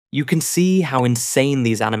You can see how insane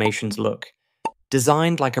these animations look,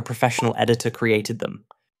 designed like a professional editor created them.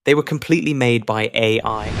 They were completely made by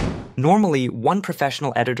AI. Normally, one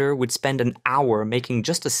professional editor would spend an hour making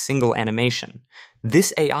just a single animation.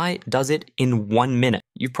 This AI does it in 1 minute.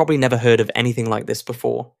 You've probably never heard of anything like this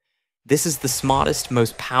before. This is the smartest,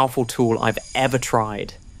 most powerful tool I've ever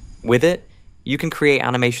tried. With it, you can create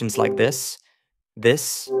animations like this,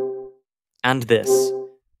 and this,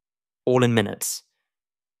 all in minutes.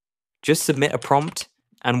 Just submit a prompt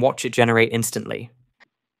and watch it generate instantly.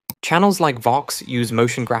 Channels like Vox use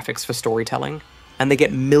motion graphics for storytelling, and they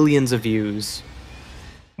get millions of views.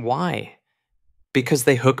 Why? Because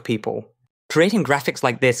they hook people. Creating graphics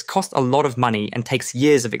like this costs a lot of money and takes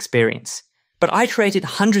years of experience. But I created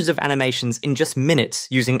hundreds of animations in just minutes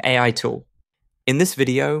using AI tool. In this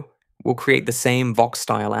video, we'll create the same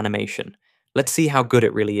Vox-style animation. Let's see how good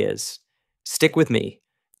it really is. Stick with me.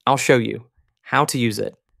 I'll show you how to use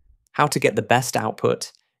it, how to get the best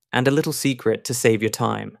output, and a little secret to save your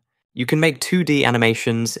time. You can make 2D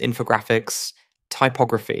animations, infographics,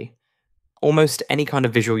 typography, almost any kind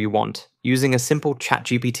of visual you want, using a simple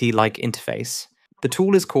ChatGPT-like interface. The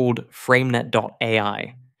tool is called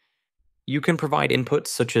Framenet.ai. You can provide inputs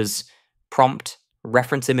such as prompt,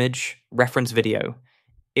 reference image, reference video.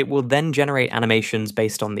 It will then generate animations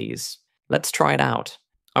based on these. Let's try it out.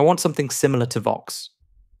 I want something similar to Vox.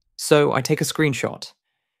 So I take a screenshot.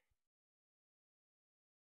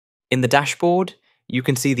 In the dashboard, you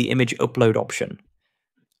can see the image upload option.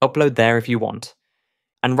 Upload there if you want.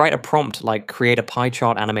 And write a prompt like create a pie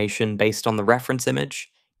chart animation based on the reference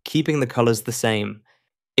image, keeping the colors the same.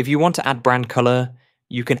 If you want to add brand color,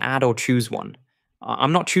 you can add or choose one.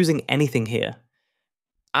 I'm not choosing anything here.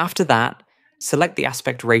 After that, select the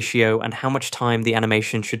aspect ratio and how much time the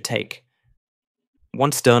animation should take.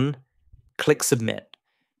 Once done, click submit.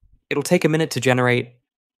 It'll take a minute to generate.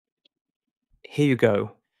 Here you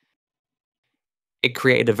go. It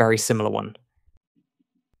created a very similar one.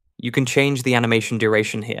 You can change the animation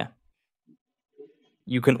duration here.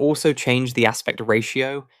 You can also change the aspect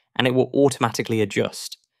ratio, and it will automatically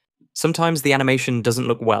adjust. Sometimes the animation doesn't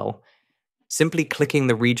look well. Simply clicking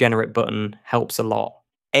the regenerate button helps a lot.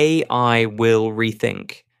 AI will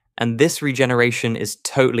rethink, and this regeneration is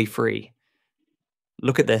totally free.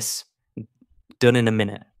 Look at this. Done in a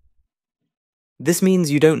minute. This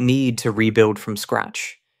means you don't need to rebuild from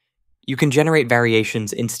scratch. You can generate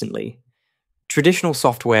variations instantly. Traditional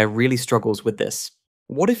software really struggles with this.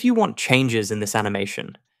 What if you want changes in this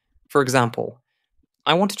animation? For example,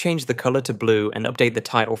 I want to change the color to blue and update the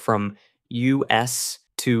title from US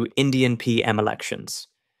to Indian PM elections.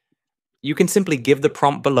 You can simply give the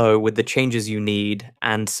prompt below with the changes you need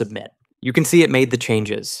and submit. You can see it made the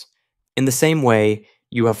changes. In the same way,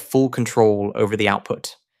 you have full control over the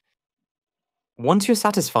output. Once you're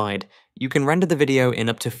satisfied, you can render the video in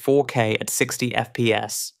up to 4K at 60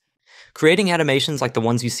 FPS. Creating animations like the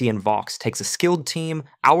ones you see in Vox takes a skilled team,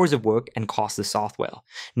 hours of work, and costly software.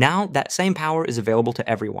 Now, that same power is available to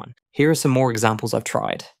everyone. Here are some more examples I've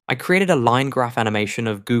tried. I created a line graph animation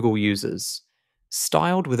of Google users,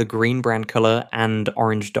 styled with a green brand color and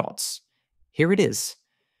orange dots. Here it is.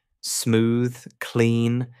 Smooth,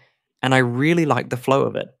 clean, and I really like the flow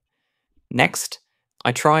of it. Next,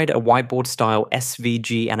 I tried a whiteboard-style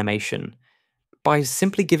SVG animation by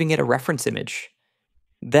simply giving it a reference image.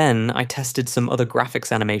 Then I tested some other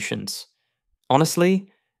graphics animations.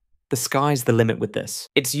 Honestly, the sky's the limit with this.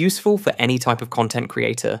 It's useful for any type of content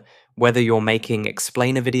creator, whether you're making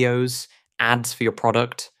explainer videos, ads for your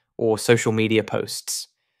product, or social media posts.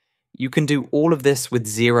 You can do all of this with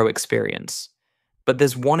zero experience. But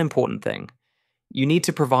there's one important thing. You need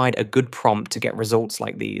to provide a good prompt to get results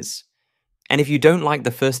like these. And if you don't like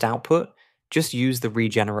the first output, just use the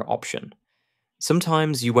regenerate option.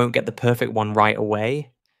 Sometimes you won't get the perfect one right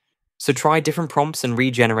away, so try different prompts and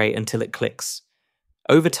regenerate until it clicks.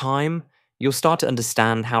 Over time, you'll start to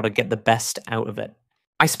understand how to get the best out of it.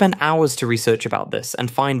 I spent hours to research about this and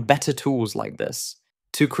find better tools like this.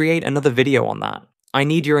 To create another video on that, I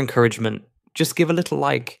need your encouragement. Just give a little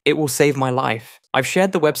like, it will save my life. I've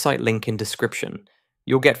shared the website link in description.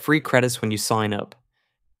 You'll get free credits when you sign up.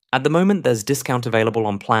 At the moment, there's discount available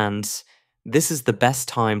on plans. This is the best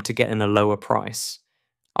time to get in a lower price.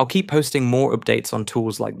 I'll keep posting more updates on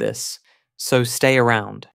tools like this, so stay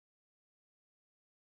around.